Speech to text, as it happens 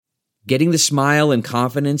Getting the smile and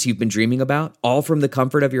confidence you've been dreaming about, all from the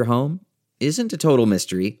comfort of your home, isn't a total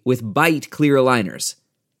mystery with Bite Clear Aligners.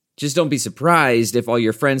 Just don't be surprised if all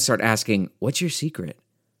your friends start asking, "What's your secret?"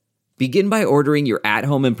 Begin by ordering your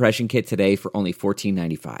at-home impression kit today for only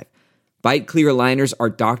 $14.95. Bite Clear Aligners are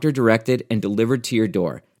doctor-directed and delivered to your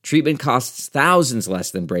door. Treatment costs thousands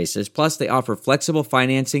less than braces, plus they offer flexible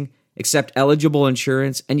financing, accept eligible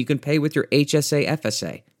insurance, and you can pay with your HSA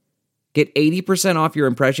FSA. Get 80% off your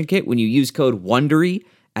impression kit when you use code WONDERY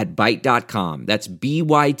at Byte.com. That's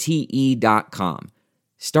BYTE.com.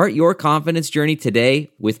 Start your confidence journey today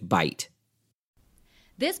with Byte.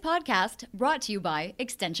 This podcast brought to you by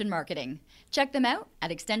Extension Marketing. Check them out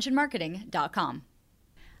at extensionmarketing.com.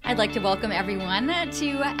 I'd like to welcome everyone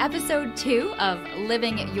to episode 2 of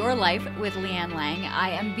Living Your Life with Leanne Lang. I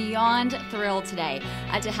am beyond thrilled today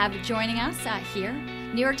to have joining us here,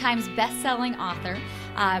 New York Times best-selling author.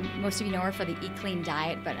 Most of you know her for the Eat Clean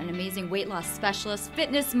diet, but an amazing weight loss specialist,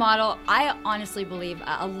 fitness model. I honestly believe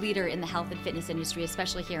a leader in the health and fitness industry,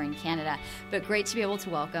 especially here in Canada. But great to be able to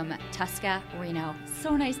welcome Tuska Reno.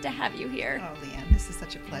 So nice to have you here. Oh, Leanne, this is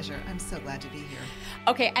such a pleasure. I'm so glad to be here.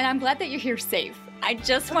 Okay, and I'm glad that you're here safe. I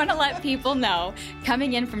just want to let people know,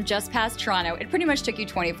 coming in from just past Toronto, it pretty much took you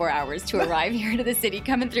 24 hours to arrive here to the city,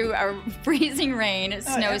 coming through a freezing rain,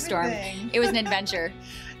 snowstorm. It was an adventure.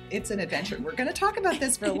 It's an adventure. We're going to talk about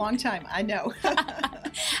this for a long time. I know.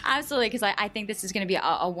 Absolutely, because I think this is going to be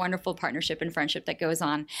a wonderful partnership and friendship that goes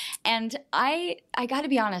on. And I got to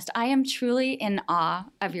be honest, I am truly in awe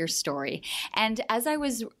of your story. And as I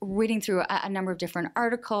was reading through a number of different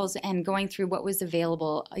articles and going through what was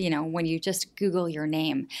available, when you just Google your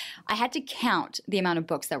name, I had to count the amount of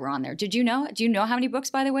books that were on there. Did you know? Do you know how many books,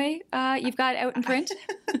 by the way, you've got out in print?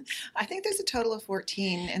 I think there's a total of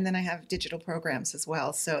 14, and then I have digital programs as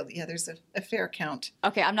well. So, yeah, there's a fair count.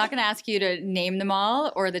 Okay, I'm not going to ask you to name them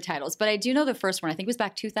all or the titles, but I do know the first one. I think it was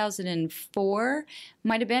back 2004,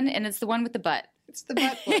 might have been, and it's the one with the butt. It's the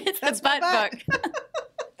butt book. It's the butt book.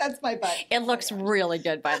 That's my butt. It looks really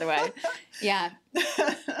good, by the way. Yeah.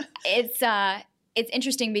 It's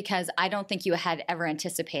interesting because I don't think you had ever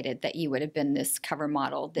anticipated that you would have been this cover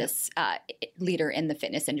model, this leader in the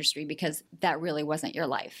fitness industry, because that really wasn't your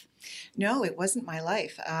life. No, it wasn't my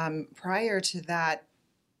life. Prior to that,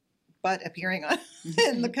 butt appearing on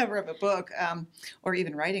in the cover of a book or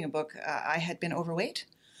even writing a book, I had been overweight.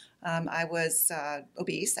 I was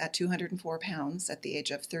obese at 204 pounds at the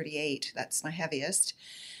age of 38. That's my heaviest.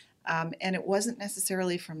 And it wasn't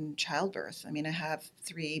necessarily from childbirth. I mean, I have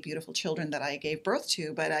 3 beautiful children that I gave birth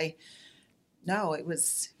to, but it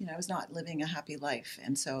was, I was not living a happy life.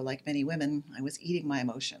 And so, like many women, I was eating my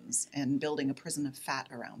emotions and building a prison of fat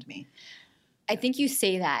around me. I think you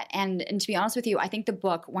say that. And to be honest with you, I think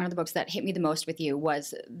one of the books that hit me the most with you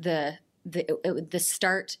was the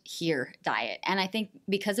Start Here diet. And I think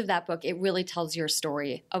because of that book, it really tells your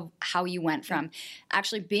story of how you went from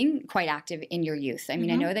actually being quite active in your youth. I mean,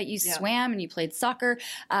 I know that you swam and you played soccer,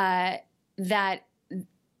 that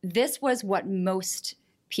this was what most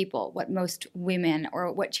people, what most women, or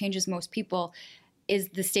what changes most people is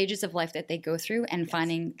the stages of life that they go through and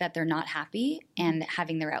finding that they're not happy and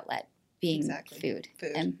having their outlet being food.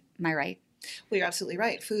 Am I right? Well, you're absolutely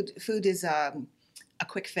right. Food is a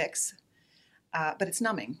quick fix. But it's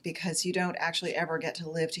numbing because you don't actually ever get to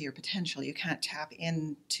live to your potential. You can't tap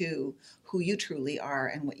into who you truly are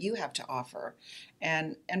and what you have to offer.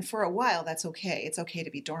 And for a while, that's okay. It's okay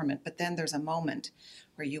to be dormant. But then there's a moment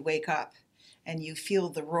where you wake up and you feel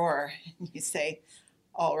the roar and you say,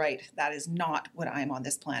 all right, that is not what I'm on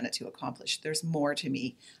this planet to accomplish. There's more to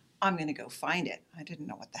me. I'm going to go find it. I didn't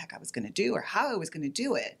know what the heck I was going to do or how I was going to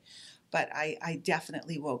do it. But I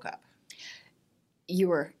definitely woke up. You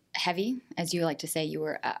were heavy, as you like to say, you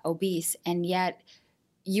were obese, and yet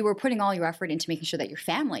you were putting all your effort into making sure that your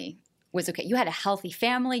family was okay. You had a healthy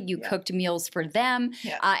family. You cooked meals for them.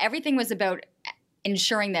 Yeah. Everything was about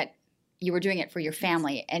ensuring that you were doing it for your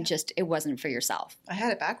family and just it wasn't for yourself. I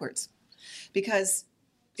had it backwards because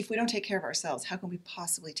if we don't take care of ourselves, how can we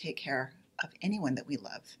possibly take care of anyone that we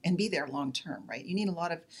love and be there long term, right? You need a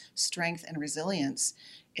lot of strength and resilience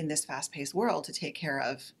in this fast-paced world to take care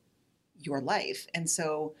of your life. And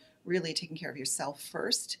so really taking care of yourself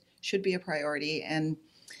first should be a priority. And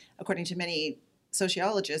according to many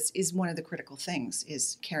sociologists, is one of the critical things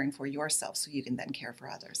is caring for yourself so you can then care for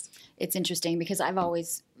others. It's interesting because I've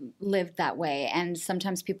always lived that way. And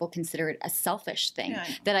sometimes people consider it a selfish thing,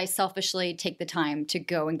 that I selfishly take the time to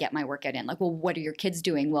go and get my workout in. Like, well, what are your kids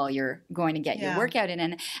doing while you're going to get your workout in?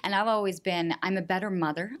 And I've always been, I'm a better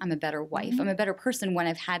mother. I'm a better wife. I'm a better person when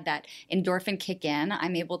I've had that endorphin kick in.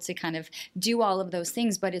 I'm able to kind of do all of those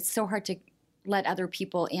things, but it's so hard to let other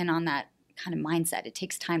people in on that kind of mindset? It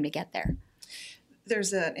takes time to get there.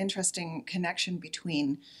 There's an interesting connection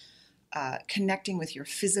between connecting with your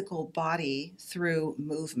physical body through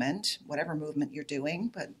movement, whatever movement you're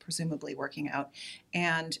doing, but presumably working out,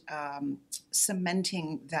 and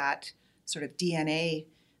cementing that sort of DNA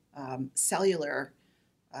cellular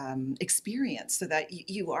experience, so that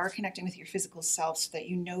you are connecting with your physical self, so that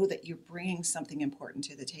you know that you're bringing something important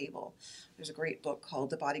to the table. There's a great book called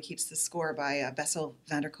The Body Keeps the Score by Bessel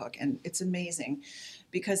van der Kolk, and it's amazing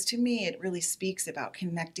because to me it really speaks about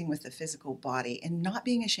connecting with the physical body and not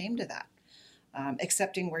being ashamed of that,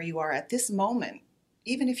 accepting where you are at this moment.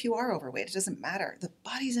 Even if you are overweight, it doesn't matter. The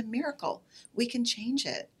body's a miracle. We can change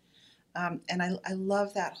it. And I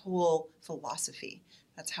love that whole philosophy.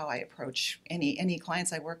 That's how I approach any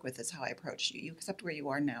clients I work with. Is how I approach you. You accept where you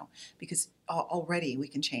are now, because already we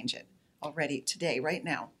can change it. Already, today, right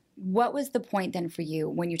now. What was the point then for you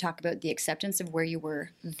when you talk about the acceptance of where you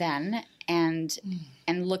were then and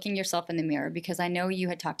looking yourself in the mirror? Because I know you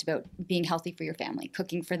had talked about being healthy for your family,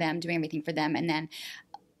 cooking for them, doing everything for them, and then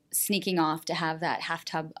sneaking off to have that half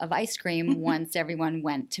tub of ice cream once everyone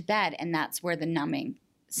went to bed, and that's where the numbing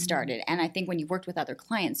started. And I think when you worked with other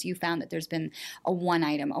clients, you found that there's been a one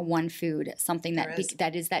item, a one food, something that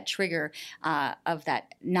that is that trigger of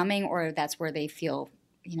that numbing, or that's where they feel,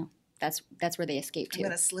 that's where they escape to. I'm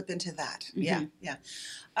going to slip into that. Mm-hmm. Yeah.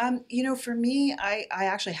 For me, I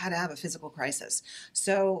actually had to have a physical crisis.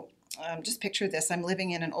 So just picture this. I'm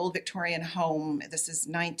living in an old Victorian home. This is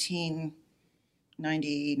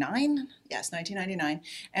 1999. Yes, 1999.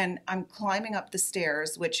 And I'm climbing up the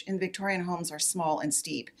stairs, which in Victorian homes are small and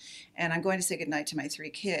steep. And I'm going to say goodnight to my 3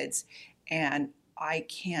 kids. And I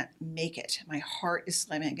can't make it. My heart is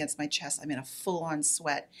slamming against my chest. I'm in a full-on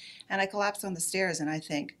sweat. And I collapse on the stairs and I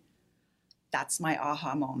think, that's my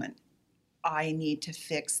aha moment. I need to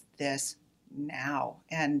fix this now.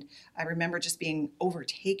 And I remember just being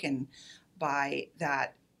overtaken by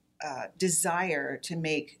that desire to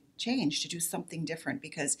make change, to do something different,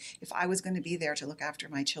 because if I was going to be there to look after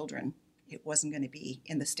my children, it wasn't going to be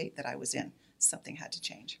in the state that I was in. Something had to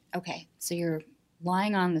change. Okay, so you're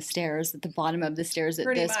lying on the stairs, at the bottom of the stairs at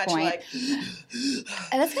Pretty this much point. Like,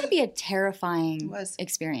 and that's going to be a terrifying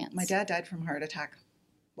experience. My dad died from a heart attack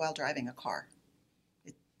while driving a car.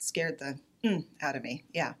 It scared the out of me,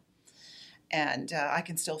 yeah. And I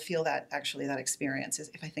can still feel that, actually, that experience.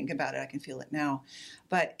 If I think about it, I can feel it now.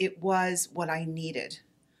 But it was what I needed.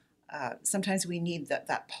 Sometimes we need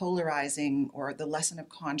that polarizing or the lesson of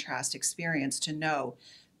contrast experience to know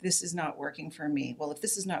this is not working for me. Well, if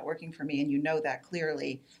this is not working for me and you know that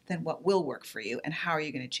clearly, then what will work for you and how are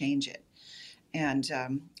you going to change it? And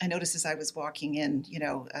I noticed as I was walking in,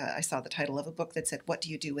 I saw the title of a book that said, "What do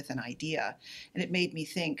you do with an idea?" And it made me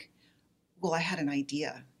think, well, I had an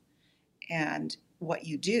idea. And what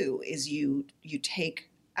you do is you take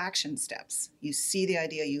action steps. You see the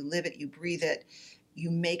idea, you live it, you breathe it. You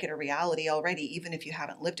make it a reality already, even if you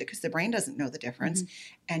haven't lived it, because the brain doesn't know the difference,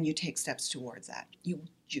 and you take steps towards that. You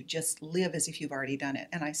just live as if you've already done it.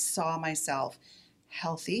 And I saw myself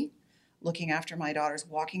healthy, looking after my daughters,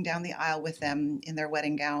 walking down the aisle with them in their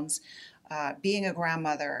wedding gowns, being a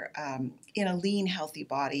grandmother, in a lean, healthy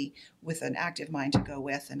body with an active mind to go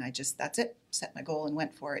with. And that's it, set my goal and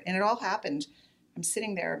went for it. And it all happened. I'm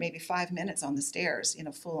sitting there maybe 5 minutes on the stairs in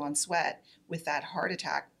a full-on sweat with that heart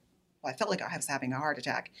attack. Well, I felt like I was having a heart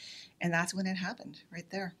attack. And that's when it happened, right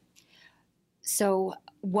there. So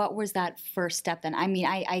what was that first step then? I mean,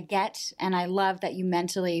 I get and I love that you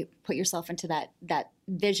mentally put yourself into that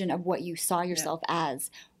vision of what you saw yourself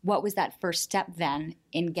as. What was that first step then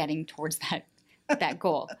in getting towards that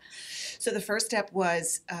goal? So the first step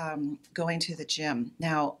was going to the gym.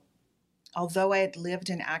 Now, although I had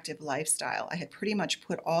lived an active lifestyle, I had pretty much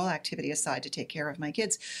put all activity aside to take care of my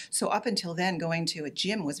kids. So up until then, going to a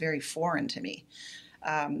gym was very foreign to me.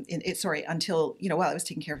 Until, while I was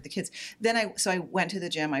taking care of the kids. Then I went to the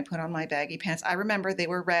gym. I put on my baggy pants. I remember they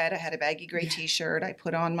were red. I had a baggy gray t-shirt. I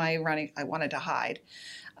put on my running. I wanted to hide.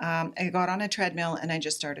 I got on a treadmill and I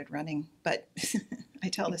just started running. But I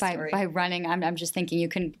tell the story. By running, I'm just thinking you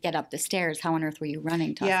couldn't get up the stairs. How on earth were you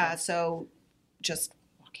running? Yeah, so just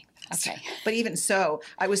walking fast. Okay. But even so,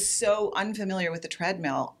 I was so unfamiliar with the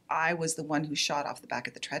treadmill. I was the one who shot off the back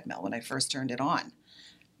of the treadmill when I first turned it on.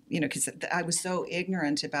 Because I was so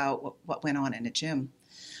ignorant about what went on in a gym.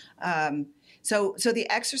 So the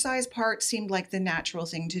exercise part seemed like the natural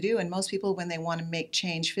thing to do. And most people, when they want to make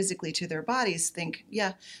change physically to their bodies, think,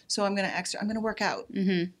 so I'm going to work out.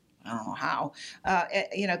 Mm-hmm. I don't know how,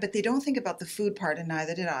 but they don't think about the food part, and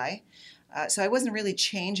neither did I. So I wasn't really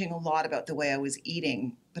changing a lot about the way I was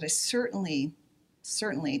eating, but I certainly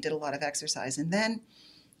certainly did a lot of exercise. And then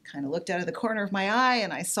kind of looked out of the corner of my eye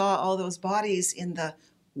and I saw all those bodies in the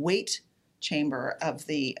weight chamber of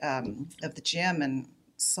the gym and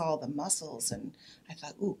saw the muscles. And I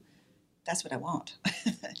thought, ooh, that's what I want.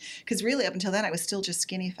 Because really up until then, I was still just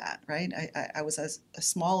skinny fat, right? I was a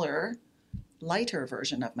smaller, lighter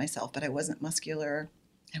version of myself, but I wasn't muscular.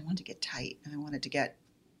 I wanted to get tight and I wanted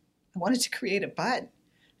to create a butt.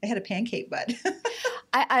 I had a pancake butt.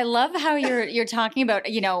 I love how you're talking about,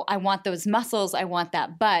 I want those muscles, I want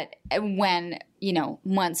that butt, when,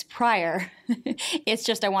 months prior, it's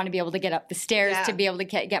just I want to be able to get up the stairs to be able to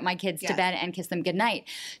get my kids to bed and kiss them goodnight.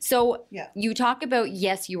 So you talk about,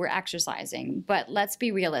 yes, you were exercising, but let's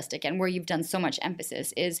be realistic, and where you've done so much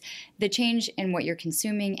emphasis is the change in what you're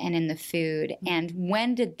consuming and in the food. And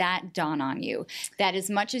when did that dawn on you that as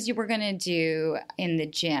much as you were going to do in the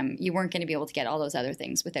gym, you weren't going to be able to get all those other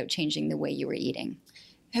things without changing the way you were eating?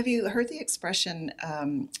 Have you heard the expression,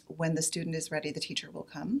 when the student is ready, the teacher will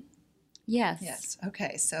come? Yes. Yes.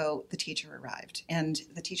 Okay. So the teacher arrived, and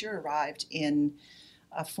the teacher arrived in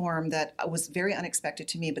a form that was very unexpected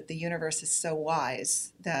to me, but the universe is so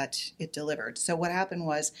wise that it delivered. So what happened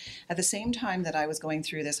was, at the same time that I was going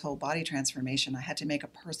through this whole body transformation, I had to make a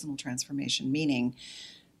personal transformation, meaning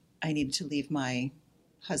I needed to leave my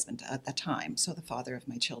husband at that time, so the father of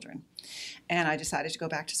my children. And I decided to go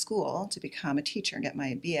back to school to become a teacher and get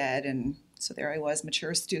my B.Ed. And so there I was,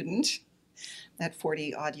 mature student at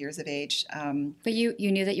 40 odd years of age. But you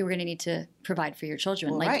knew that you were going to need to provide for your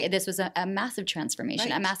children. Well, right. This was a massive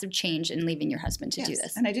transformation, a massive change in leaving your husband to do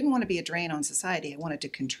this. And I didn't want to be a drain on society. I wanted to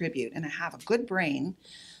contribute, and I have a good brain.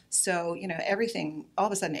 So, everything, all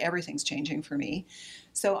of a sudden, everything's changing for me.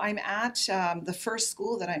 So I'm at the first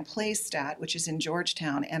school that I'm placed at, which is in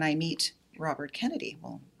Georgetown, and I meet Robert Kennedy.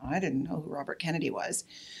 Well, I didn't know who Robert Kennedy was,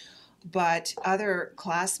 but other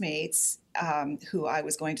classmates who I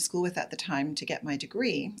was going to school with at the time to get my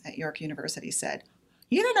degree at York University said,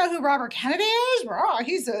 "You don't know who Robert Kennedy is? Oh,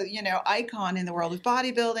 he's a, icon in the world of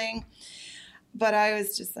bodybuilding." But I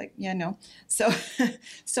was just like, yeah, no. So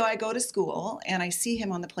I go to school and I see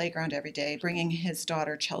him on the playground every day, bringing his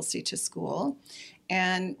daughter Chelsea to school.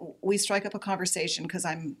 And we strike up a conversation because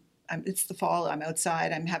it's the fall, I'm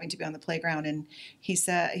outside, I'm having to be on the playground. And he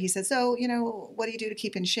said, so, what do you do to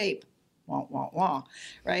keep in shape? Wah, wah, wah,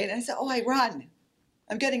 right? And I said, I run.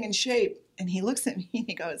 I'm getting in shape. And he looks at me and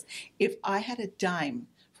he goes, if I had a dime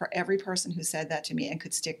for every person who said that to me and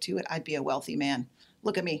could stick to it, I'd be a wealthy man.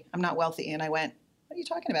 Look at me, I'm not wealthy. And I went, what are you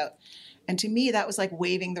talking about? And to me, that was like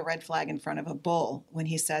waving the red flag in front of a bull when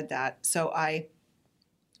he said that. So I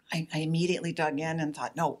immediately dug in and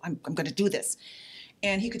thought, no, I'm going to do this.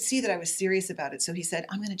 And he could see that I was serious about it. So he said,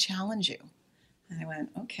 I'm going to challenge you. And I went,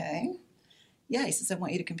 okay. Yeah, he says, I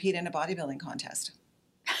want you to compete in a bodybuilding contest.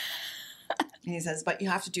 And he says, but you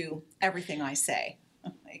have to do everything I say.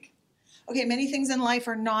 I'm like, okay, many things in life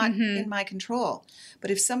are not in my control.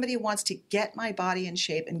 But if somebody wants to get my body in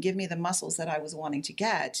shape and give me the muscles that I was wanting to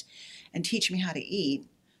get and teach me how to eat,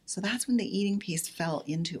 so that's when the eating piece fell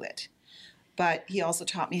into it. But he also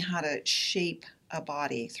taught me how to shape a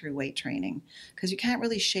body through weight training, because you can't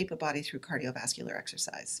really shape a body through cardiovascular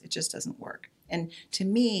exercise. It just doesn't work. And to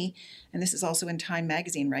me, and this is also in Time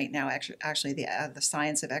magazine right now, actually the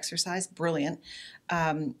Science of Exercise, brilliant.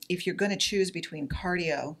 If you're going to choose between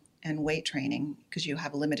cardio and weight training, because you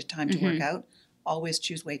have a limited time to work out, always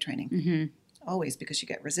choose weight training. Always, because you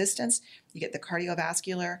get resistance, you get the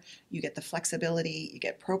cardiovascular, you get the flexibility, you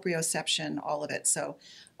get proprioception, all of it. So,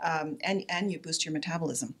 and you boost your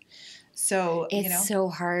metabolism. So, it's so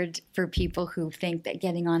hard for people who think that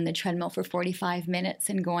getting on the treadmill for 45 minutes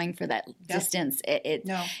and going for that distance,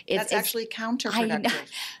 that's actually counterproductive.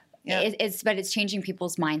 Yeah. But it's changing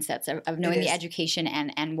people's mindsets of knowing the education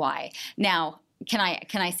and why. Now, can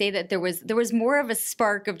I say that there was more of a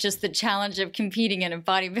spark of just the challenge of competing in a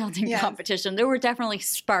bodybuilding competition? There were definitely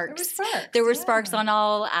sparks. There were sparks on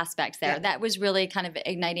all aspects there. That was really kind of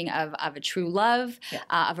igniting of a true love,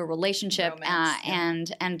 of a relationship,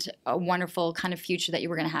 and a wonderful kind of future that you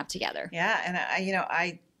were going to have together. Yeah, and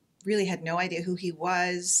I really had no idea who he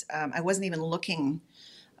was. I wasn't even looking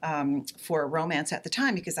for a romance at the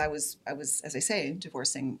time, because I was, as I say,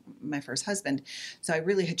 divorcing my first husband. So I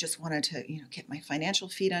really had just wanted to, get my financial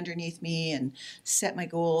feet underneath me and set my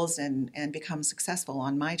goals and become successful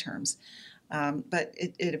on my terms. But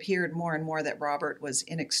it appeared more and more that Robert was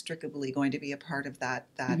inextricably going to be a part of that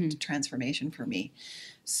transformation for me.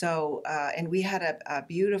 So, and we had a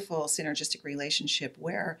beautiful synergistic relationship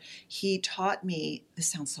where he taught me, this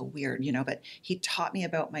sounds so weird, but he taught me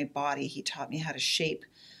about my body. He taught me how to shape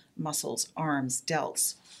muscles, arms,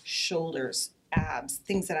 delts, shoulders, abs,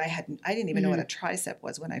 things that I didn't even know what a tricep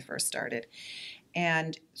was when I first started.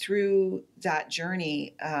 And through that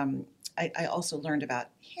journey, I also learned about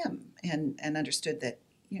him and understood that,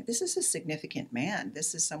 this is a significant man.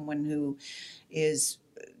 This is someone who is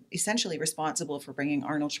essentially responsible for bringing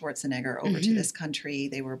Arnold Schwarzenegger over to this country.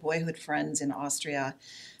 They were boyhood friends in Austria.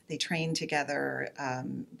 They trained together.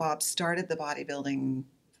 Bob started the bodybuilding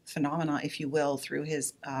phenomena, if you will, through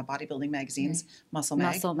his bodybuilding magazines, Muscle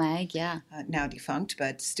Mag. Muscle Mag, yeah. Now defunct,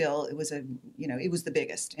 but still, it was it was the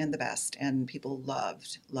biggest and the best, and people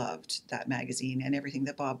loved that magazine and everything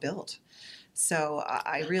that Bob built. So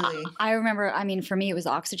I really... I remember, for me, it was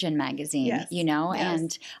Oxygen magazine, Yes.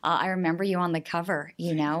 and I remember you on the cover,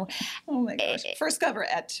 Oh my gosh. First cover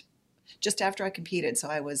just after I competed, so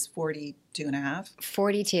I was 42 and a half.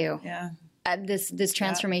 42. Yeah. This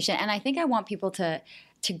transformation. And I think I want people to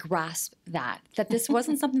grasp that this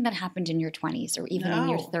wasn't something that happened in your 20s or even in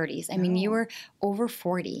your 30s. I mean, you were over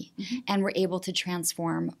 40 and were able to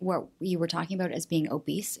transform what you were talking about as being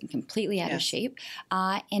obese and completely out of shape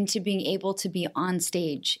into being able to be on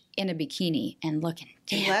stage in a bikini and looking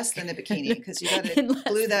damn less than a bikini, because you got to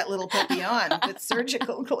glue that little puppy on with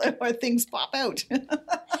surgical glue or things pop out.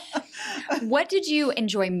 What did you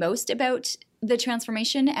enjoy most about the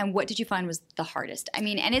transformation, and what did you find was the hardest? And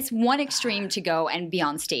it's one extreme to go and be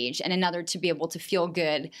on stage, and another to be able to feel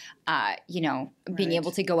good, being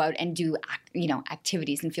able to go out and do,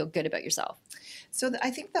 activities and feel good about yourself. So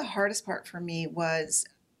I think the hardest part for me was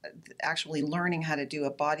actually learning how to do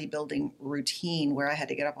a bodybuilding routine where I had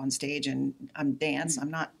to get up on stage and dance.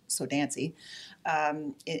 I'm not so dancy,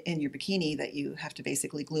 in your bikini that you have to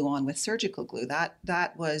basically glue on with surgical glue.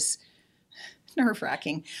 That was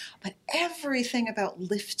nerve-wracking. But everything about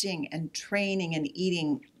lifting and training and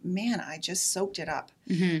eating, man, I just soaked it up.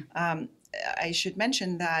 I should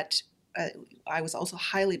mention that I was also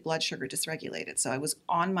highly blood sugar dysregulated. So I was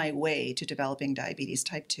on my way to developing diabetes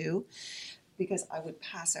type 2 because I would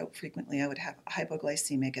pass out frequently. I would have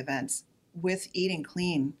hypoglycemic events. With eating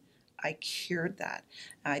clean, I cured that.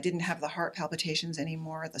 I didn't have the heart palpitations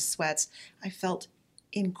anymore, the sweats. I felt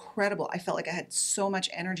incredible. I felt like I had so much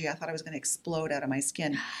energy. I thought I was going to explode out of my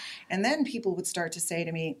skin. And then people would start to say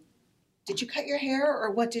to me, did you cut your hair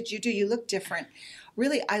or what did you do? You look different.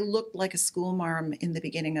 Really, I looked like a school marm in the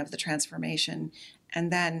beginning of the transformation.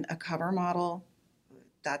 And then a cover model,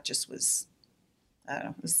 that just was, I don't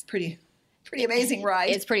know, it was pretty amazing ride.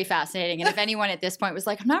 It's pretty fascinating. And if anyone at this point was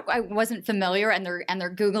like, I wasn't familiar, and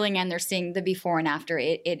they're Googling and they're seeing the before and after,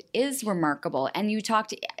 it is remarkable. And you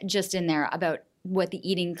talked just in there about what the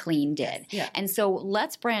Eating Clean did. Yeah. And so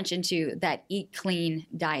let's branch into that Eat Clean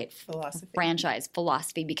diet franchise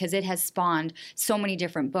philosophy, because it has spawned so many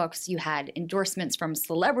different books. You had endorsements from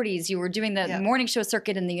celebrities. You were doing the morning show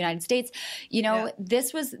circuit in the United States.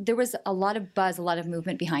 There was a lot of buzz, a lot of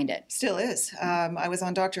movement behind it. Still is. I was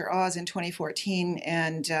on Dr. Oz in 2014,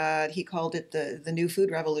 and he called it the new food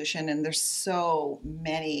revolution. And there's so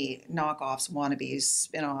many knockoffs, wannabes,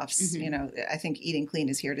 spin-offs. I think Eating Clean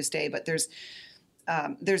is here to stay, but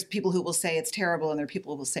there's people who will say it's terrible, and there are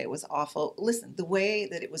people who will say it was awful. Listen, the way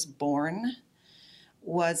that it was born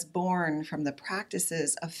from the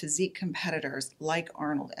practices of physique competitors like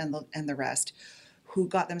Arnold and the rest, who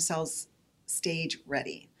got themselves stage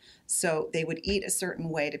ready. So they would eat a certain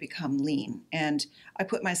way to become lean. And I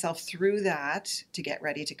put myself through that to get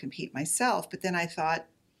ready to compete myself. But then I thought,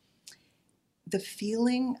 the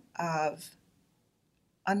feeling of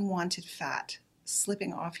unwanted fat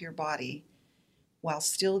slipping off your body while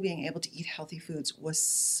still being able to eat healthy foods was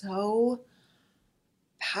so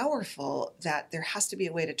powerful that there has to be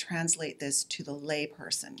a way to translate this to the lay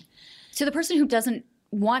person. To the person who doesn't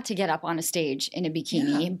want to get up on a stage in a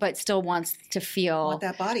bikini, but still wants to feel... Want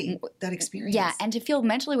that body, that experience. Yeah, and to feel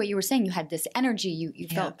mentally what you were saying. You had this energy. You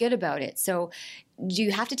felt good about it. So do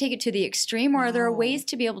you have to take it to the extreme, or are there ways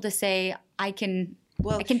to be able to say, I can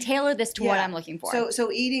tailor this to what I'm looking for?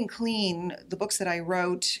 So Eating Clean, the books that I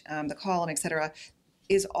wrote, the column, etc.,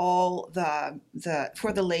 is all the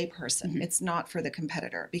for the lay person. It's not for the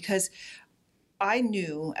competitor, because I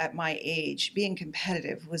knew at my age being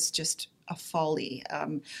competitive was just a folly.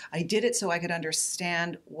 I did it so I could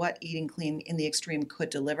understand what Eating Clean in the extreme could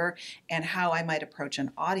deliver and how I might approach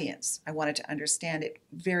an audience. I wanted to understand it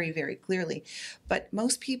very, very clearly. But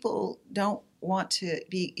most people don't want to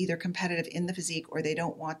be either competitive in the physique, or they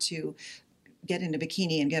don't want to get in a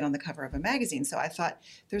bikini and get on the cover of a magazine. So I thought,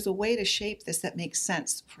 there's a way to shape this that makes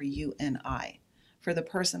sense for you and I, for the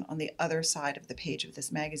person on the other side of the page of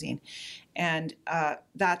this magazine. And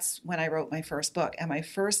that's when I wrote my first book. And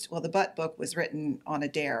the Butt book was written on a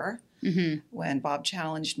dare. When Bob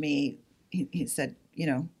challenged me, he said,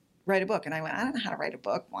 write a book. And I went, I don't know how to write a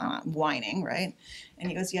book. Well, I'm whining, right? And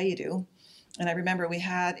he goes, yeah, you do. And I remember we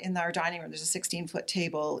had in our dining room, there's a 16-foot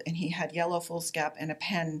table, and he had yellow foolscap and a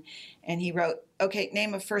pen, and he wrote, okay,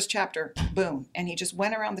 name of first chapter, boom. And he just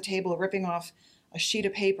went around the table ripping off a sheet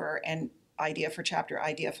of paper and idea for chapter,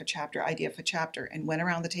 idea for chapter, idea for chapter, and went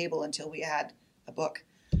around the table until we had a book.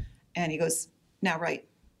 And he goes, now write.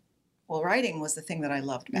 Well, writing was the thing that I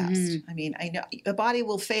loved best. I mean, I know the body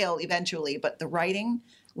will fail eventually, but the writing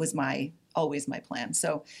was always my plan.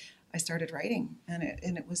 So I started writing, and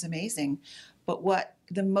it was amazing. But what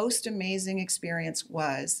the most amazing experience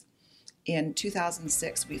was, in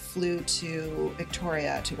 2006, we flew to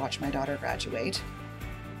Victoria to watch my daughter graduate.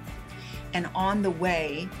 And on the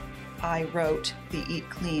way, I wrote the Eat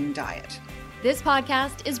Clean diet. This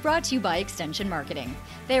podcast is brought to you by Extension Marketing.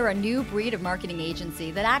 They're a new breed of marketing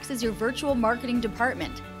agency that acts as your virtual marketing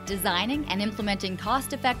department, designing and implementing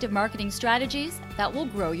cost-effective marketing strategies that will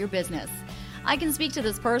grow your business. I can speak to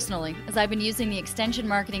this personally, as I've been using the Extension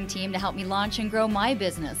Marketing team to help me launch and grow my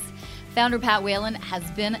business. Founder Pat Whalen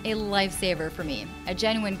has been a lifesaver for me, a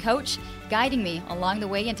genuine coach, guiding me along the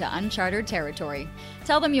way into uncharted territory.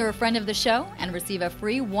 Tell them you're a friend of the show and receive a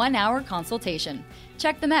free 1-hour consultation.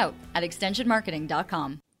 Check them out at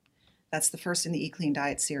extensionmarketing.com. That's the first in the Eat Clean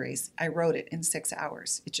Diet series. I wrote it in 6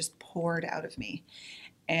 hours. It just poured out of me.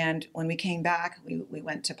 And when we came back, we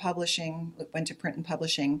went to publishing, went to print and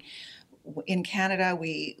publishing. In Canada,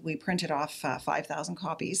 we printed off 5,000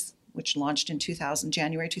 copies, which launched in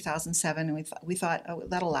January 2007. And we thought, oh,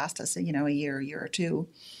 that'll last us, a year or two.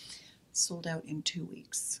 Sold out in 2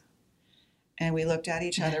 weeks. And we looked at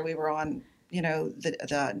each other. We were on,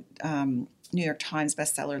 the New York Times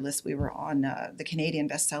bestseller list. We were on the Canadian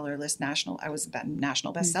bestseller list. I was a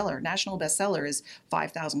national bestseller. National bestseller is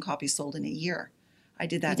 5,000 copies sold in a year. I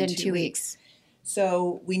did that in 2 weeks.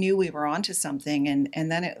 So we knew we were onto something,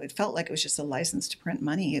 and then it felt like it was just a license to print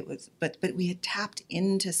money. It was, but we had tapped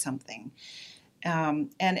into something. And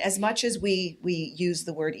as much as we use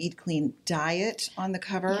the word Eat Clean diet on the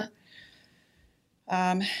cover,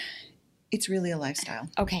 it's really a lifestyle.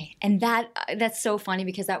 Okay. And that's so funny,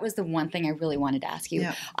 because that was the one thing I really wanted to ask you.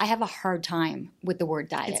 Yeah. I have a hard time with the word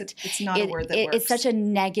diet. It's not a word that works. It's such a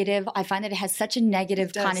negative, I find that it has such a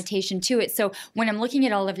negative connotation to it. So when I'm looking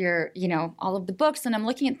at all of your, all of the books, and I'm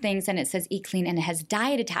looking at things and it says Eat Clean and it has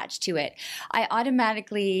diet attached to it, I'm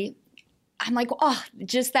like, oh,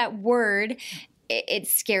 just that word, it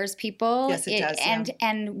scares people. Yes, it does.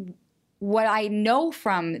 And what I know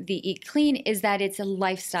from the Eat Clean is that it's a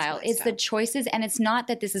lifestyle. It's the choices, and it's not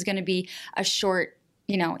that this is going to be a short,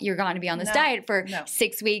 you're going to be on this diet for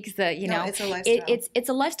 6 weeks. It's a lifestyle. It's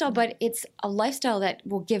a lifestyle, but it's a lifestyle that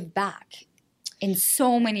will give back in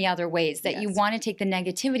so many other ways that you want to take the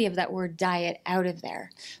negativity of that word diet out of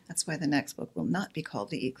there. That's why the next book will not be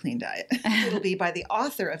called the Eat Clean Diet. It'll be by the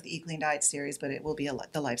author of the Eat Clean Diet series, but it will be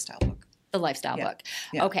the lifestyle book. The lifestyle book.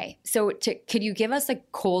 Yeah. Okay. So could you give us a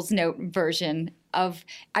Coles Note version of,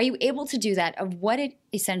 are you able to do that, of what it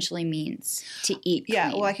essentially means to eat clean?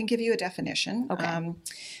 Yeah, well, I can give you a definition. Okay.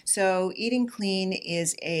 So eating clean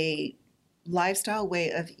is a lifestyle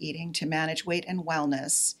way of eating to manage weight and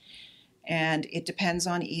wellness. And it depends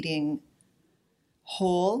on eating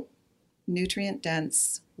whole,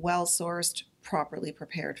 nutrient-dense, well-sourced, properly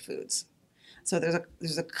prepared foods. So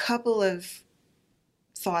there's a couple of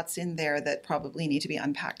thoughts in there that probably need to be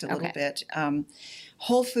unpacked a little bit.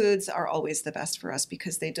 Whole foods are always the best for us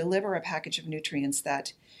because they deliver a package of nutrients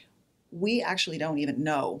that we actually don't even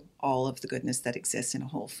know all of the goodness that exists in a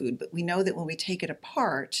whole food. But we know that when we take it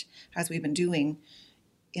apart, as we've been doing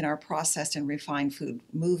in our processed and refined food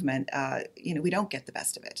movement, we don't get the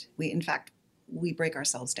best of it. We break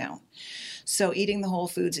ourselves down. So eating the whole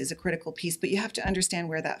foods is a critical piece, but you have to understand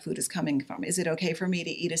where that food is coming from. Is it okay for me to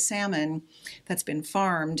eat a salmon that's been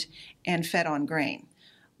farmed and fed on grain?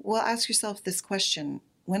 Well, ask yourself this question.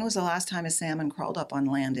 When was the last time a salmon crawled up on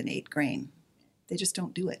land and ate grain? They just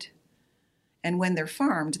don't do it. And when they're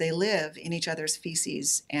farmed, they live in each other's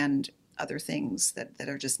feces and other things that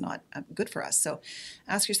are just not good for us. So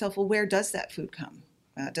ask yourself, well, where does that food come?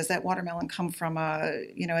 Does that watermelon come from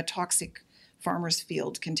a toxic farmer's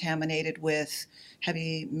field contaminated with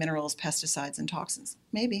heavy minerals, pesticides, and toxins?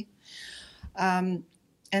 Maybe. And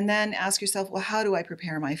then ask yourself, well, how do I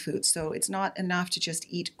prepare my food? So it's not enough to just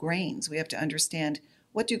eat grains. We have to understand,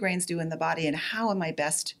 what do grains do in the body, and how am I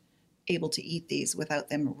best able to eat these without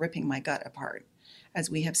them ripping my gut apart? as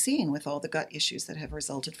we have seen with all the gut issues that have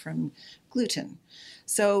resulted from gluten.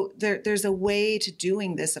 So there's a way to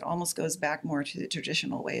doing this that almost goes back more to the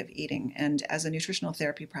traditional way of eating. And as a nutritional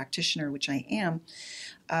therapy practitioner, which I am,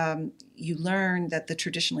 you learn that the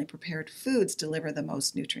traditionally prepared foods deliver the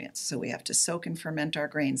most nutrients. So we have to soak and ferment our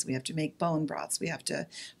grains. We have to make bone broths. We have to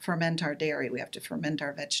ferment our dairy. We have to ferment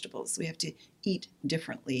our vegetables. We have to eat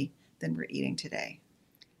differently than we're eating today.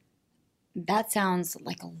 That sounds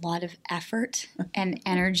like a lot of effort and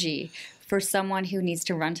energy for someone who needs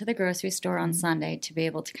to run to the grocery store on Sunday to be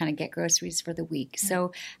able to kind of get groceries for the week.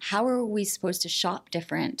 So how are we supposed to shop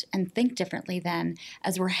different and think differently then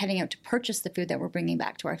as we're heading out to purchase the food that we're bringing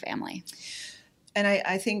back to our family? And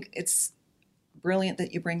I think it's brilliant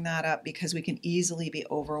that you bring that up because we can easily be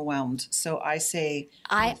overwhelmed. So I say...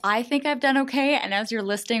 I think I've done okay. And as you're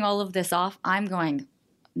listing all of this off, I'm going...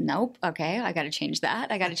 Nope. Okay. I got to change that.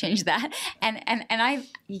 I got to change that. And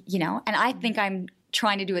I think I'm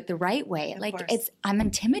trying to do it the right way. I'm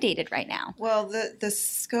intimidated right now. Well, the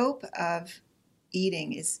scope of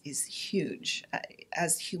eating is huge.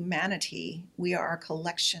 As humanity, we are a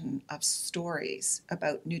collection of stories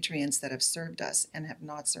about nutrients that have served us and have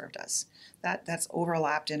not served us. That's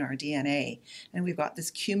overlapped in our DNA. And we've got this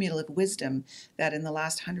cumulative wisdom that in the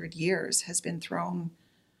last 100 years has been thrown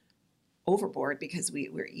overboard because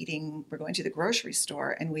we're going to the grocery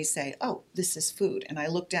store and we say, oh, this is food. And I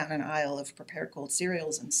look down an aisle of prepared cold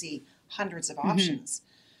cereals and see hundreds of options.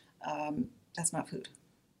 That's not food.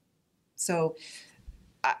 So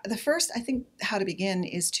the first, I think, how to begin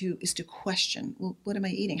is to question, well, what am I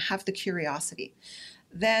eating? Have the curiosity.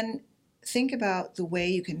 Then think about the way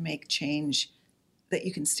you can make change that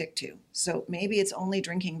you can stick to. So maybe it's only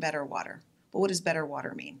drinking better water. But what does better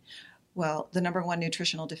water mean? Well, the number one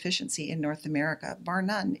nutritional deficiency in North America, bar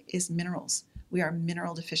none, is minerals. We are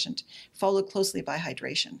mineral deficient, followed closely by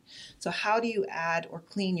hydration. So how do you add or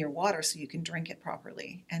clean your water so you can drink it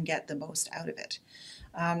properly and get the most out of it?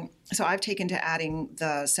 So I've taken to adding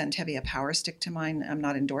the Centevia Power Stick to mine. I'm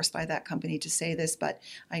not endorsed by that company to say this, but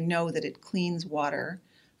I know that it cleans water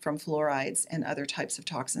from fluorides and other types of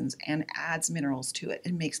toxins and adds minerals to it.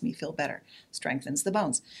 It makes me feel better, strengthens the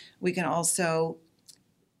bones. We can also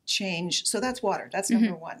change. So that's water. That's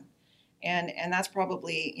number one. And that's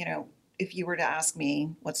probably, if you were to ask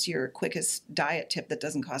me, what's your quickest diet tip that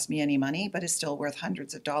doesn't cost me any money, but is still worth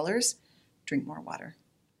hundreds of dollars? Drink more water.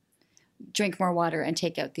 Drink more water and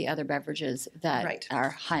take out the other beverages that are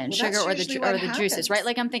high in sugar or the juices, right?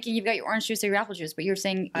 Like I'm thinking you've got your orange juice or your apple juice, but you're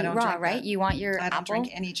saying eat raw, right? You want your apple? I don't drink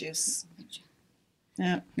any juice.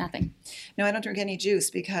 No. Nothing. No, I don't drink any juice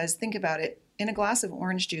because think about it. In a glass of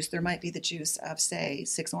orange juice, there might be the juice of, say,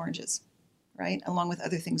 6 oranges, right? Along with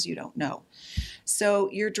other things you don't know.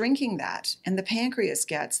 So you're drinking that, and the pancreas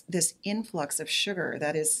gets this influx of sugar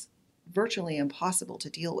that is virtually impossible to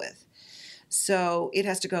deal with. So it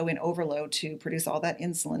has to go in overload to produce all that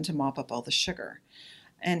insulin to mop up all the sugar.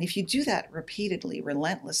 And if you do that repeatedly,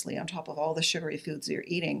 relentlessly, on top of all the sugary foods you're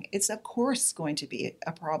eating, it's of course going to be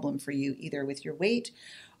a problem for you, either with your weight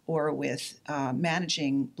or with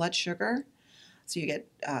managing blood sugar. So you get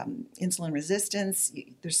insulin resistance.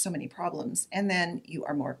 There's so many problems. And then you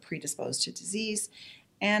are more predisposed to disease.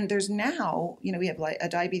 And there's now, we have like a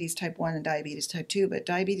diabetes type 1 and diabetes type 2, but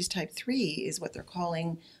diabetes type 3 is what they're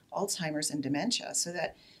calling Alzheimer's and dementia. So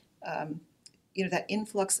that, that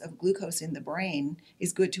influx of glucose in the brain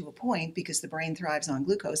is good to a point because the brain thrives on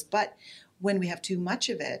glucose. But when we have too much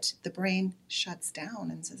of it, the brain shuts down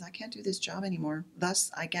and says, I can't do this job anymore.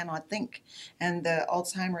 Thus, I cannot think. And the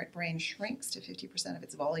Alzheimer brain shrinks to 50% of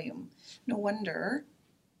its volume. No wonder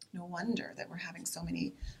that we're having so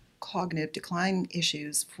many cognitive decline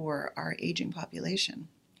issues for our aging population.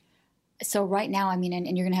 So right now, and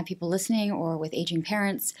you're going to have people listening or with aging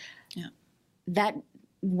parents, that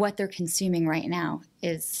what they're consuming right now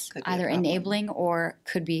is either enabling or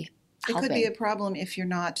could be helping. It could be a problem if you're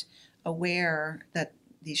not aware that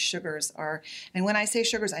these sugars are, and when I say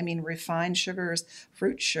sugars, I mean refined sugars,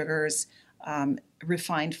 fruit sugars,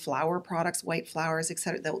 refined flour products, white flours,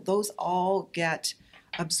 etc. Those all get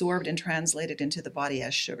absorbed and translated into the body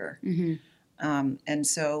as sugar. And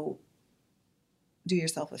so do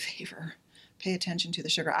yourself a favor. Pay attention to the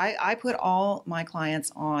sugar. I put all my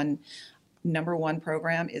clients on number one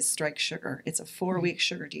program is Strike Sugar. It's a 4-week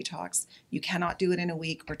sugar detox. You cannot do it in a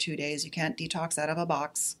week or 2 days. You can't detox out of a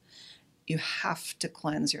box. You have to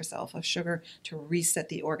cleanse yourself of sugar to reset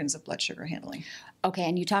the organs of blood sugar handling. Okay,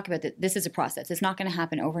 and you talk about that. This is a process. It's not going to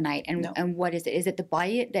happen overnight. And what is it? Is it the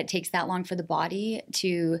body that takes that long for the body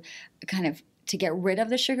to kind of to get rid of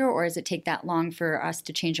the sugar, or does it take that long for us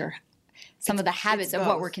to change our some of the habits of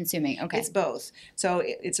what both. we're consuming. Okay. It's both. So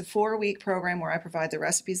it's a 4-week program where I provide the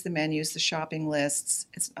recipes, the menus, the shopping lists.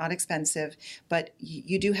 It's not expensive, but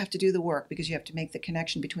you do have to do the work because you have to make the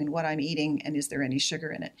connection between what I'm eating and is there any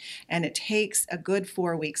sugar in it. And it takes a good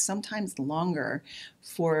 4 weeks, sometimes longer,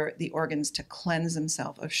 for the organs to cleanse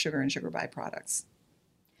themselves of sugar and sugar byproducts.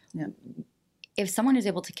 Yeah. If someone is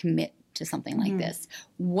able to commit to something like this,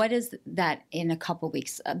 what is that in a couple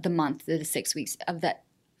weeks, the month, the 6 weeks of that,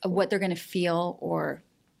 of what they're going to feel or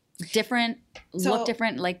different, look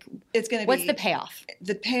different? Like, it's going to what's the payoff?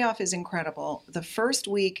 The payoff is incredible. The first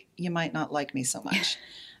week, you might not like me so much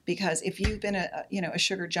because if you've been a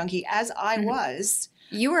sugar junkie, as I was,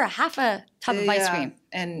 you were a half a tub of ice cream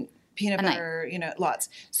and peanut butter, lots.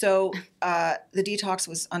 So the detox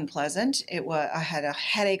was unpleasant. I had a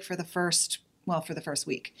headache for the first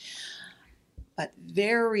week. But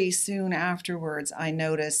very soon afterwards, I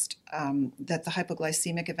noticed that the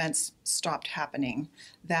hypoglycemic events stopped happening,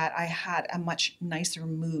 that I had a much nicer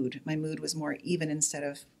mood. My mood was more even instead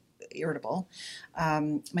of irritable.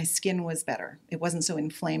 My skin was better. It wasn't so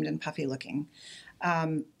inflamed and puffy looking.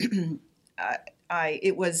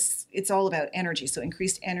 It's all about energy. So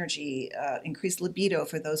increased energy, increased libido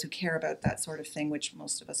for those who care about that sort of thing, which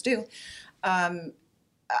most of us do.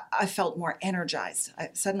 I felt more energized.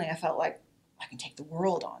 Suddenly I felt like I can take the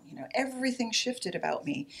world on. Everything shifted about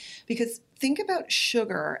me. Because think about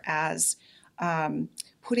sugar as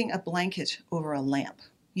putting a blanket over a lamp.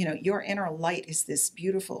 Your inner light is this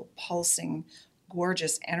beautiful, pulsing,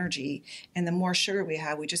 gorgeous energy. And the more sugar we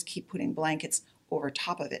have, we just keep putting blankets over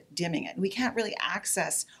top of it, dimming it. We can't really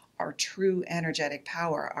access our true energetic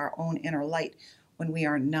power, our own inner light, when we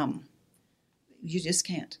are numb. You just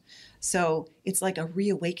can't. So it's like a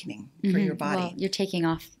reawakening for your body. Well, you're taking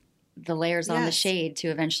off the layers on the shade to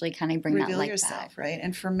eventually kind of bring reveal that light yourself, back. right?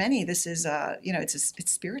 And for many, this is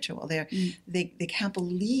it's spiritual. They can't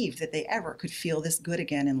believe that they ever could feel this good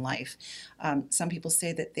again in life. Some people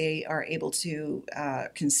say that they are able to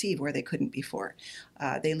conceive where they couldn't before.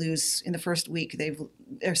 They lose in the first week.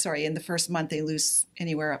 In the first month, they lose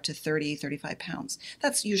anywhere up to 30, 35 pounds.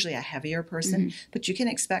 That's usually a heavier person, but you can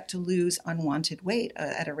expect to lose unwanted weight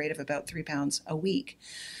at a rate of about 3 pounds a week.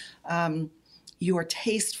 Your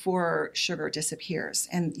taste for sugar disappears,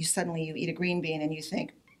 and you eat a green bean and you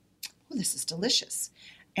think, oh, this is delicious.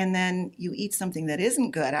 And then you eat something that isn't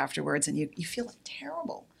good afterwards and you feel like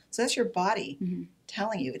terrible. So that's your body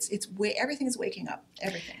telling you. Everything is waking up,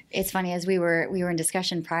 everything. It's funny, as we were in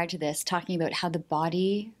discussion prior to this, talking about how the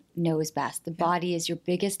body knows best. The body is your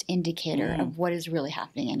biggest indicator of what is really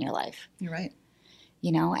happening in your life. You're right.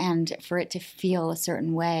 And for it to feel a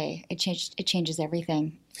certain way, it changes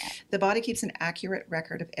everything. The body keeps an accurate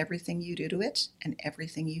record of everything you do to it and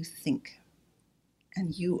everything you think.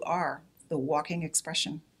 And you are the walking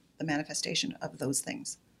expression, the manifestation of those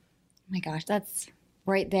things. Oh my gosh, that's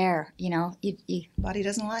right there. Body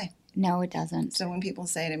doesn't lie. No, it doesn't. So when people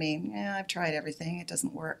say to me, I've tried everything, it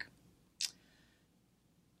doesn't work.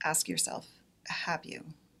 Ask yourself, have you?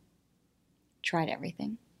 Tried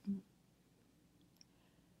everything.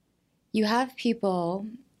 You have people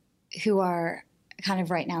who are kind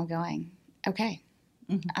of right now going, okay,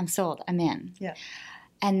 I'm sold, I'm in. Yeah.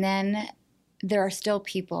 And then there are still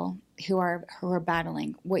people who are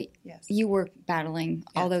battling. Wait, yes. You were battling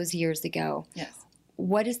all those years ago. Yes.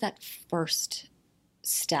 What is that first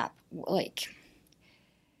step? Like,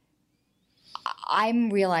 I'm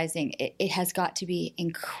realizing it has got to be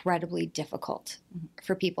incredibly difficult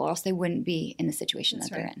for people, or else they wouldn't be in the situation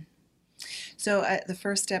that they're in. So the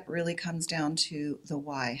first step really comes down to the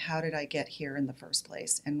why. How did I get here in the first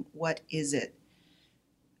place? And what is it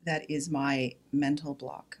that is my mental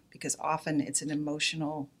block? Because often it's an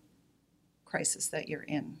emotional crisis that you're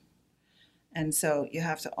in. And so you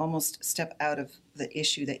have to almost step out of the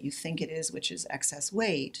issue that you think it is, which is excess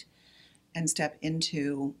weight, and step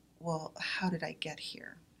into, well, how did I get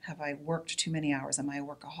here? Have I worked too many hours? Am I a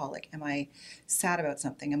workaholic? Am I sad about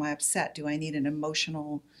something? Am I upset? Do I need an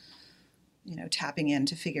emotional tapping in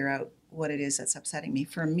to figure out what it is that's upsetting me?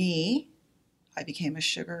 For me, I became a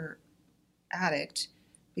sugar addict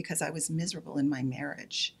because I was miserable in my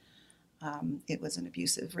marriage. It was an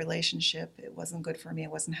abusive relationship. It wasn't good for me. It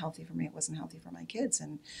wasn't healthy for me. It wasn't healthy for my kids.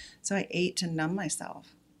 And so I ate to numb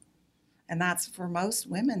myself. And that's, for most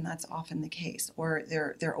women, that's often the case. Or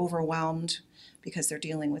they're overwhelmed because they're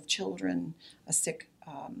dealing with children, a sick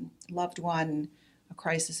loved one, a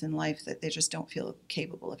crisis in life that they just don't feel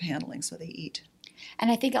capable of handling, so they eat. And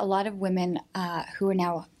I think a lot of women who are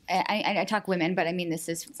now, I talk women, but I mean this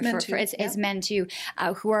is it's men too,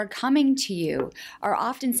 who are coming to you are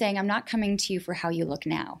often saying, I'm not coming to you for how you look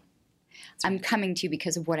now. I'm coming to you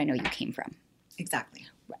because of what I know you came from. Exactly.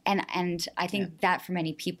 And I think that for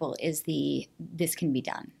many people is this can be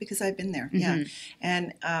done. Because I've been there, yeah.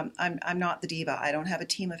 And I'm not the diva. I don't have a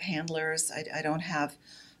team of handlers. I don't have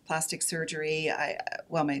plastic surgery.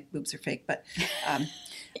 Well, my boobs are fake, but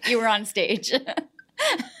you were on stage.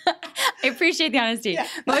 I appreciate the honesty. Yeah.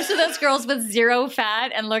 Most of those girls with zero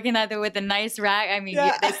fat and looking at them with a nice rack, I mean,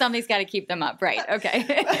 something's got to keep them up, right?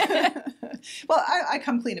 Okay. Well, I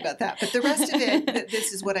come clean about that, but the rest of it,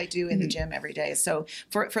 this is what I do in the gym every day. So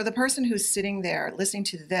for the person who's sitting there listening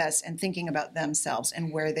to this and thinking about themselves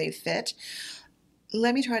and where they fit,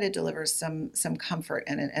 let me try to deliver some comfort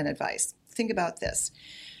and advice. Think about this.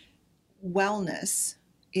 Wellness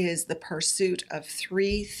is the pursuit of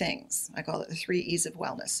three things. I call it the 3 E's of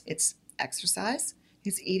wellness. It's exercise,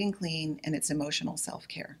 it's eating clean, and it's emotional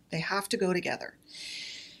self-care. They have to go together.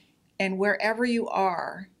 And wherever you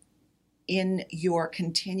are in your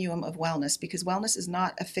continuum of wellness, because wellness is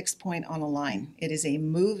not a fixed point on a line. It is a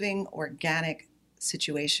moving, organic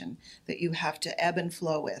situation that you have to ebb and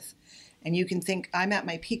flow with. And you can think, I'm at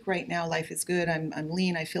my peak right now, life is good, I'm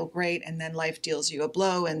lean, I feel great, and then life deals you a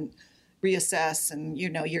blow and reassess, and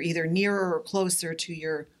you're either nearer or closer to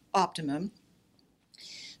your optimum.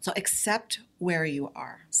 So accept where you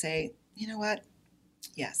are. Say, you know what?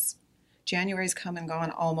 Yes. January's come and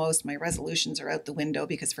gone almost. My resolutions are out the window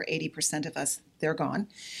because for 80% of us, they're gone.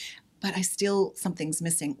 But something's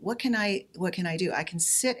missing. What can I do? I can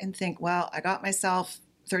sit and think, well, I got myself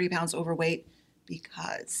 30 pounds overweight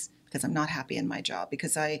because I'm not happy in my job,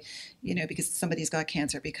 because because somebody's got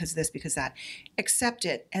cancer, because this, because that. Accept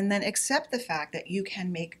it, and then accept the fact that you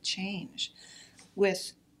can make change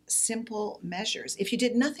with simple measures. If you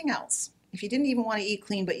did nothing else, if you didn't even want to eat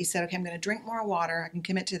clean, but you said, okay, I'm going to drink more water, I can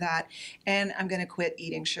commit to that, and I'm going to quit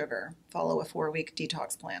eating sugar, follow a 4-week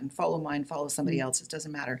detox plan, follow mine, follow somebody else's,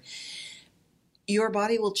 doesn't matter. Your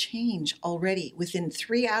body will change already. Within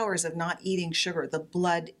 3 hours of not eating sugar, the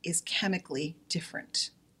blood is chemically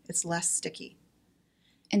different. It's less sticky.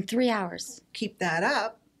 In 3 hours. Keep that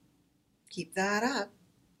up,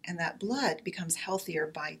 and that blood becomes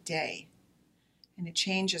healthier by day. And it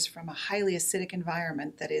changes from a highly acidic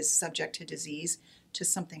environment that is subject to disease to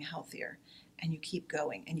something healthier. And you keep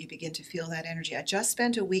going, and you begin to feel that energy. I just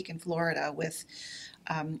spent a week in Florida with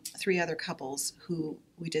 3 other couples who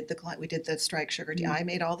we did the strike sugar. I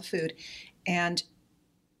made all the food, and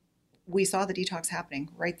we saw the detox happening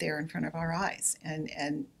right there in front of our eyes.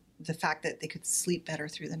 And the fact that they could sleep better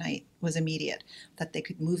through the night was immediate. That they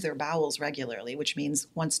could move their bowels regularly, which means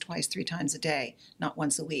once, twice, 3 times a day, not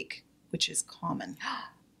once a week, which is common.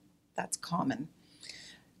 That's common.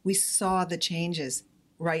 We saw the changes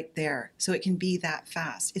right there. So it can be that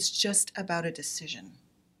fast. It's just about a decision.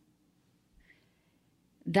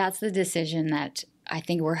 That's the decision that I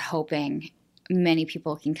think we're hoping many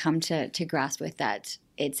people can come to grasp with, that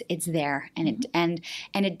it's there, and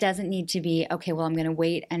it doesn't need to be, okay, well, I'm going to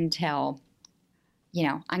wait until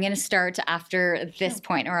I'm going to start after this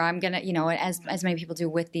point, or I'm going to, as many people do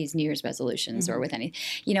with these New Year's resolutions or with any,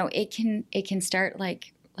 it can start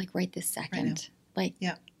like right this second. Right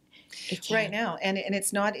now. Right now. And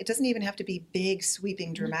it's not, it doesn't even have to be big,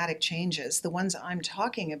 sweeping, dramatic changes. The ones I'm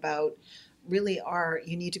talking about really are,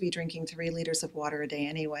 you need to be drinking 3 liters of water a day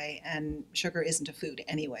anyway, and sugar isn't a food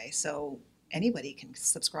anyway. So anybody can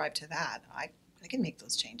subscribe to that. I can make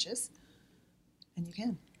those changes, and you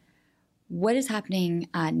can. What is happening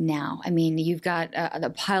now? I mean, you've got a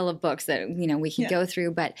pile of books that we can go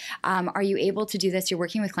through, but are you able to do this? You're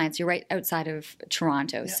working with clients. You're right outside of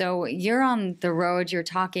Toronto, so you're on the road. You're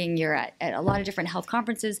talking. You're at a lot of different health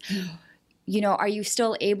conferences. Are you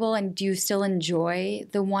still able, and do you still enjoy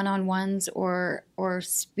the one-on-ones or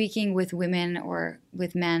speaking with women or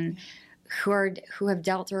with men who have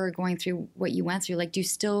dealt or are going through what you went through? Like, do you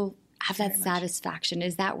still have that satisfaction?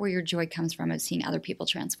 Is that where your joy comes from, of seeing other people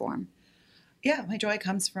transform? Yeah, my joy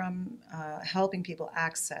comes from helping people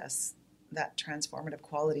access that transformative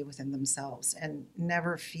quality within themselves and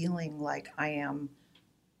never feeling like I am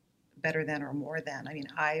better than or more than. I mean,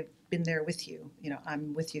 I've been there with you.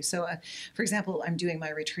 I'm with you. So, for example, I'm doing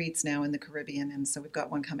my retreats now in the Caribbean, and so we've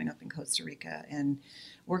got one coming up in Costa Rica, and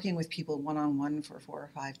working with people one-on-one for 4 or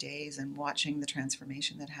 5 days and watching the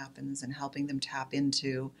transformation that happens and helping them tap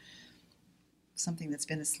into something that's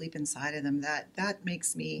been asleep inside of them, that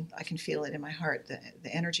makes me, I can feel it in my heart.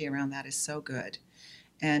 The energy around that is so good.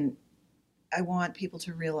 And I want people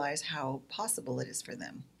to realize how possible it is for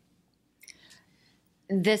them.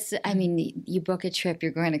 You book a trip,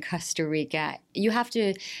 you're going to Costa Rica. You have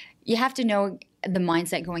to know the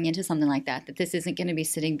mindset going into something like that this isn't going to be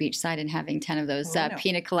sitting beachside and having 10 of those no.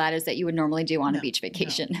 pina coladas that you would normally do on a beach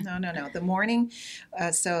vacation. No. The morning,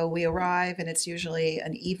 so we arrive, and it's usually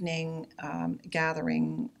an evening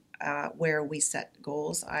gathering where we set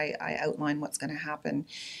goals. I outline what's going to happen,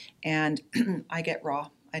 and I get raw.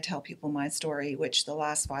 I tell people my story, which the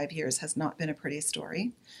last 5 years has not been a pretty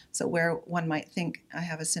story. So where one might think I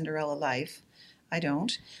have a Cinderella life, I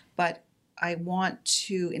don't. But I want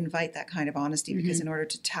to invite that kind of honesty, because in order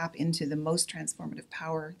to tap into the most transformative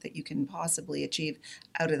power that you can possibly achieve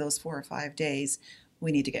out of those 4 or 5 days,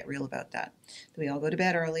 we need to get real about that. We all go to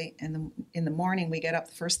bed early, and in the morning we get up.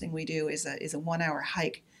 The first thing we do is a 1 hour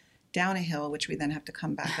hike down a hill, which we then have to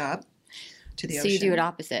come back up to the ocean. So you do it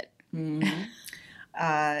opposite. Mm-hmm.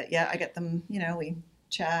 I get them, we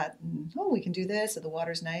chat, and we can do this, so the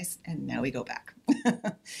water's nice, and now we go back.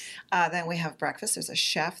 Then we have breakfast. There's a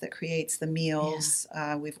chef that creates the meals.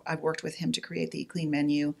 I've worked with him to create the clean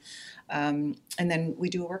menu. And then we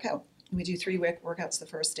do a workout. We do 3 workouts the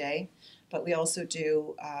first day, but we also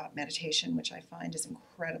do meditation, which I find is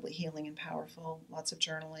incredibly healing and powerful. Lots of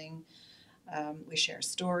journaling. We share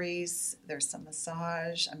stories. There's some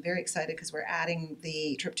massage. I'm very excited because we're adding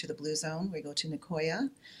the trip to the Blue Zone. We go to Nicoya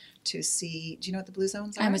to see, do you know what the Blue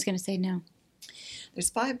Zones are? I was going to say no.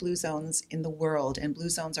 There's 5 Blue Zones in the world, and Blue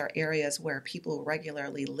Zones are areas where people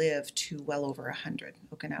regularly live to well over 100.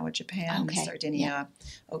 Okinawa, Japan, Sardinia.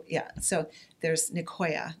 So there's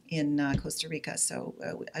Nicoya in Costa Rica. So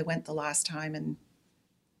I went the last time, and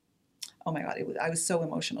oh my God, I was so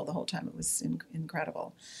emotional the whole time. It was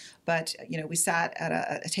incredible. But, we sat at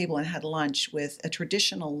a table and had lunch, with a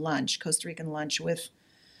traditional lunch, Costa Rican lunch, with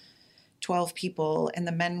 12 people, and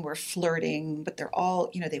the men were flirting, but they're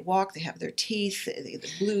all, they walk, they have their teeth, the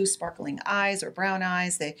blue sparkling eyes or brown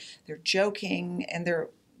eyes, they're joking, and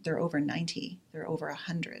they're over 90, they're over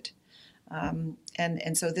 100.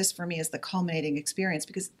 And so this for me is the culminating experience,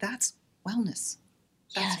 because that's wellness.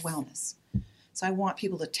 That's wellness. So I want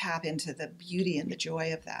people to tap into the beauty and the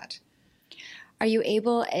joy of that. Are you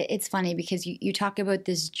able, it's funny because you talk about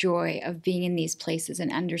this joy of being in these places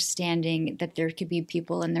and understanding that there could be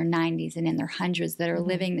people in their 90s and in their hundreds that are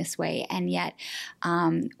living this way. And yet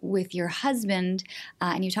with your husband,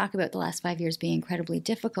 and you talk about the last 5 years being incredibly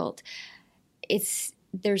difficult,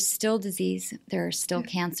 there's still disease, there are still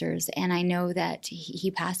cancers, and I know that he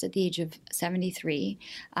passed at the age of 73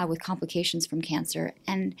 with complications from cancer.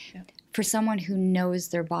 And for someone who knows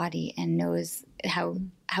their body and knows how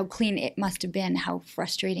clean it must have been, how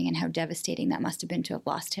frustrating and how devastating that must have been to have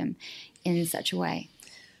lost him in such a way.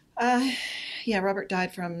 Robert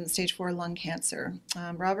died from stage 4 lung cancer.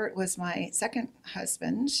 Robert was my second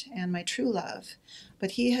husband and my true love,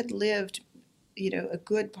 but he had lived a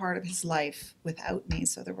good part of his life without me.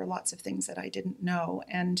 So there were lots of things that I didn't know.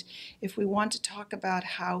 And if we want to talk about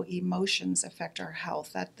how emotions affect our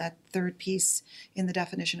health, that third piece in the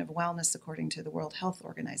definition of wellness, according to the World Health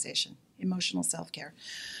Organization, emotional self-care.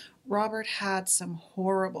 Robert had some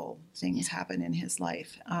horrible things happen in his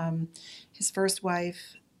life. His first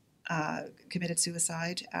wife committed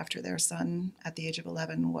suicide after their son at the age of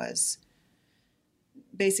 11 was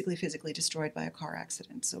basically physically destroyed by a car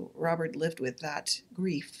accident. So Robert lived with that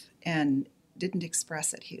grief and didn't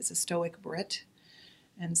express it. He was a stoic Brit.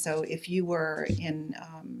 And so if you were in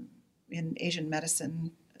Asian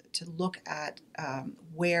medicine to look at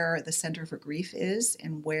where the center for grief is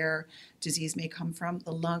and where disease may come from,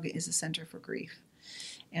 the lung is a center for grief.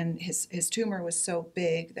 And his tumor was so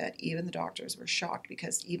big that even the doctors were shocked,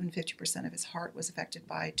 because even 50% of his heart was affected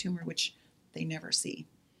by a tumor, which they never see.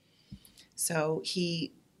 So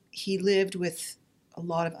he lived with a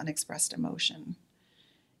lot of unexpressed emotion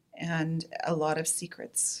and a lot of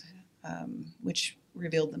secrets, which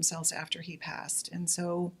revealed themselves after he passed. And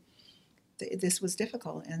so this was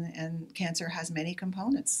difficult, and cancer has many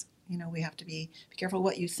components. We have to be careful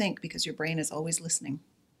what you think, because your brain is always listening.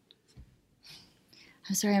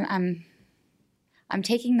 I'm sorry, I'm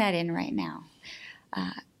taking that in right now.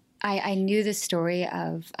 I knew the story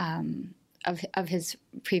of his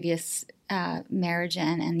previous marriage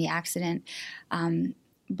and the accident,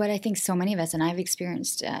 but I think so many of us, and I've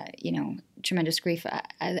experienced tremendous grief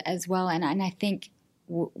as well, and I think,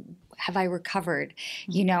 have I recovered?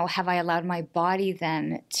 Have I allowed my body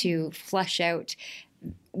then to flush out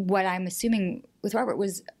what I'm assuming with Robert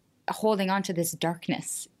was holding on to this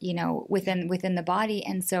darkness, within the body.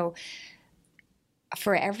 And so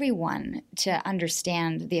for everyone to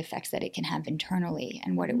understand the effects that it can have internally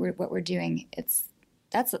and what we're doing,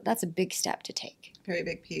 that's a big step to take. Very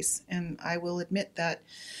big piece. And I will admit that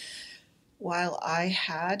while I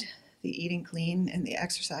had the eating clean and the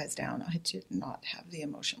exercise down. I did not have the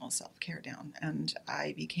emotional self-care down. And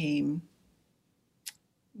I became,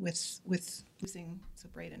 with losing, so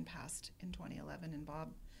Braden passed in 2011 and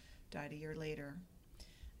Bob died a year later.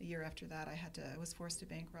 A year after that, I was forced to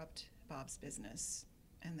bankrupt Bob's business,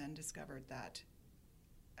 and then discovered that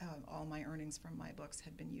all my earnings from my books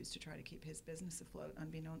had been used to try to keep his business afloat,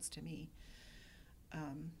 unbeknownst to me.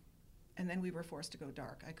 And then we were forced to go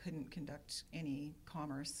dark. I couldn't conduct any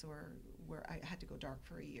commerce, or where I had to go dark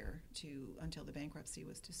for a year until the bankruptcy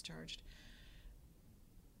was discharged.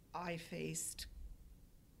 I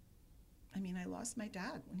lost my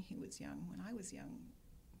dad when he was young, when I was young,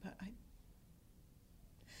 but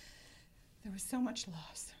there was so much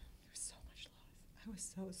loss. I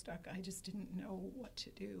was so stuck. I just didn't know what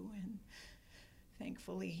to do. And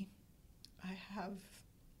thankfully, I have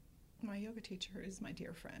my yoga teacher is my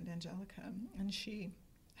dear friend, Angelica, and she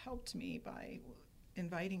helped me by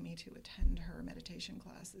inviting me to attend her meditation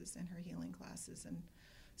classes and her healing classes. And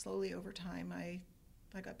slowly over time, I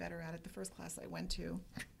got better at it. The first class I went to,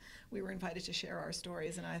 we were invited to share our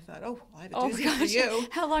stories, and I thought, I have a doozy for you.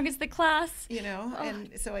 How long is the class?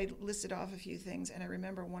 And so I listed off a few things, and I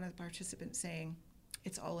remember one of the participants saying,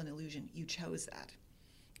 "It's all an illusion. You chose that."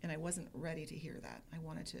 And I wasn't ready to hear that. I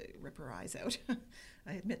wanted to rip her eyes out.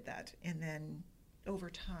 I admit that. And then over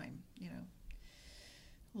time,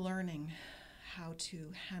 learning how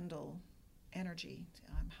to handle energy,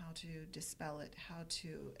 how to dispel it, how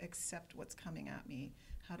to accept what's coming at me,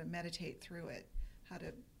 how to meditate through it, how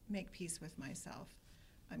to make peace with myself.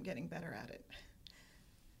 I'm getting better at it.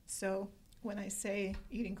 So when I say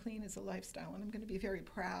eating clean is a lifestyle, and I'm going to be very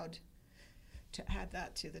proud to add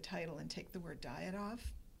that to the title and take the word diet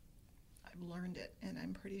off, I've learned it, and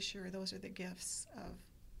I'm pretty sure those are the gifts of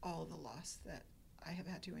all the loss that I have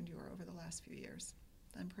had to endure over the last few years.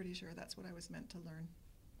 I'm pretty sure that's what I was meant to learn.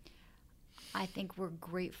 I think we're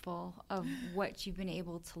grateful of what you've been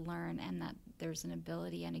able to learn, and that there's an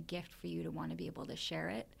ability and a gift for you to want to be able to share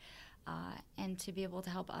it and to be able to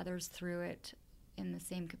help others through it in the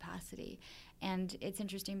same capacity. And it's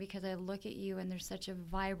interesting because I look at you and there's such a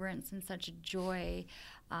vibrance and such a joy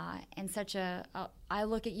and such I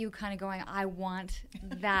look at you kind of going, I want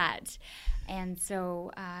that. And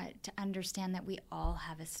so to understand that we all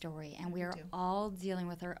have a story and we are all dealing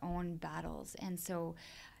with our own battles. And so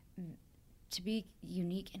to be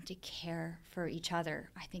unique and to care for each other,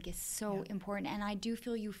 I think is so important. And I do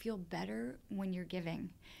feel you feel better when you're giving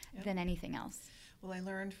than anything else. Well, I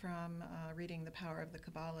learned from reading The Power of the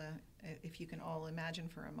Kabbalah, if you can all imagine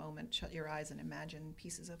for a moment, shut your eyes and imagine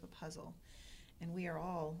pieces of a puzzle. And we are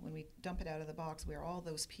all, when we dump it out of the box, we are all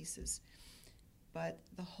those pieces. But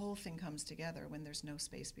the whole thing comes together when there's no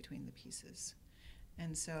space between the pieces.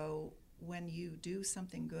 And so when you do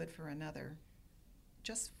something good for another,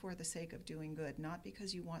 just for the sake of doing good, not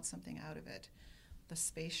because you want something out of it, the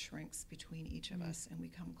space shrinks between each of us, and we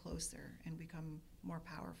come closer and become more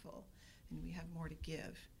powerful. And we have more to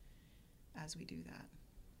give as we do that.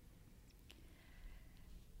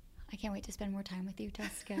 I can't wait to spend more time with you,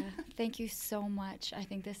 Jessica. Thank you so much. I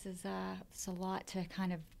think this is it's a lot to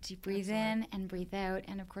kind of breathe in and breathe out.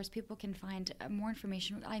 And, of course, people can find more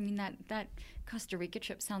information. I mean, that Costa Rica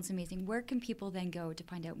trip sounds amazing. Where can people then go to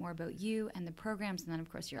find out more about you and the programs and then, of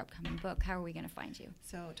course, your upcoming book? How are we going to find you?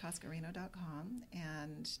 So toscarino.com,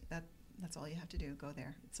 and that's all you have to do. Go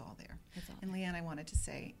there. It's all there. And Leanne, I wanted to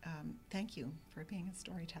say thank you for being a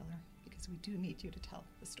storyteller, because we do need you to tell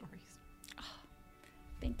the stories. Oh,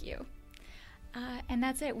 thank you. And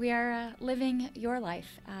that's it. We are living your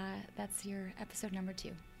life. That's your episode number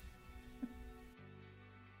 2.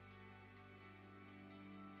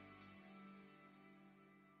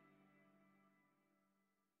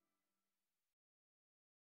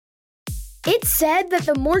 It's said that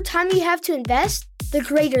the more time you have to invest, the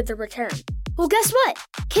greater the return. Well, guess what?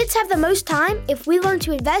 Kids have the most time if we learn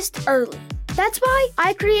to invest early. That's why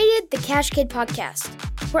I created the Cash Kid podcast,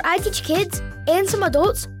 where I teach kids and some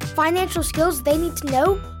adults financial skills they need to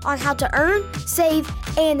know on how to earn, save,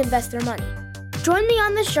 and invest their money. Join me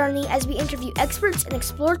on this journey as we interview experts and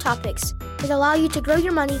explore topics that allow you to grow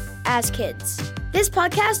your money as kids. This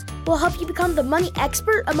podcast will help you become the money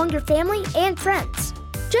expert among your family and friends.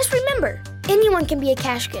 Just remember, anyone can be a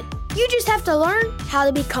cash kid. You just have to learn how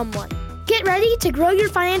to become one. Get ready to grow your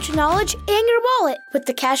financial knowledge and your wallet with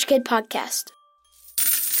the Cash Kid podcast.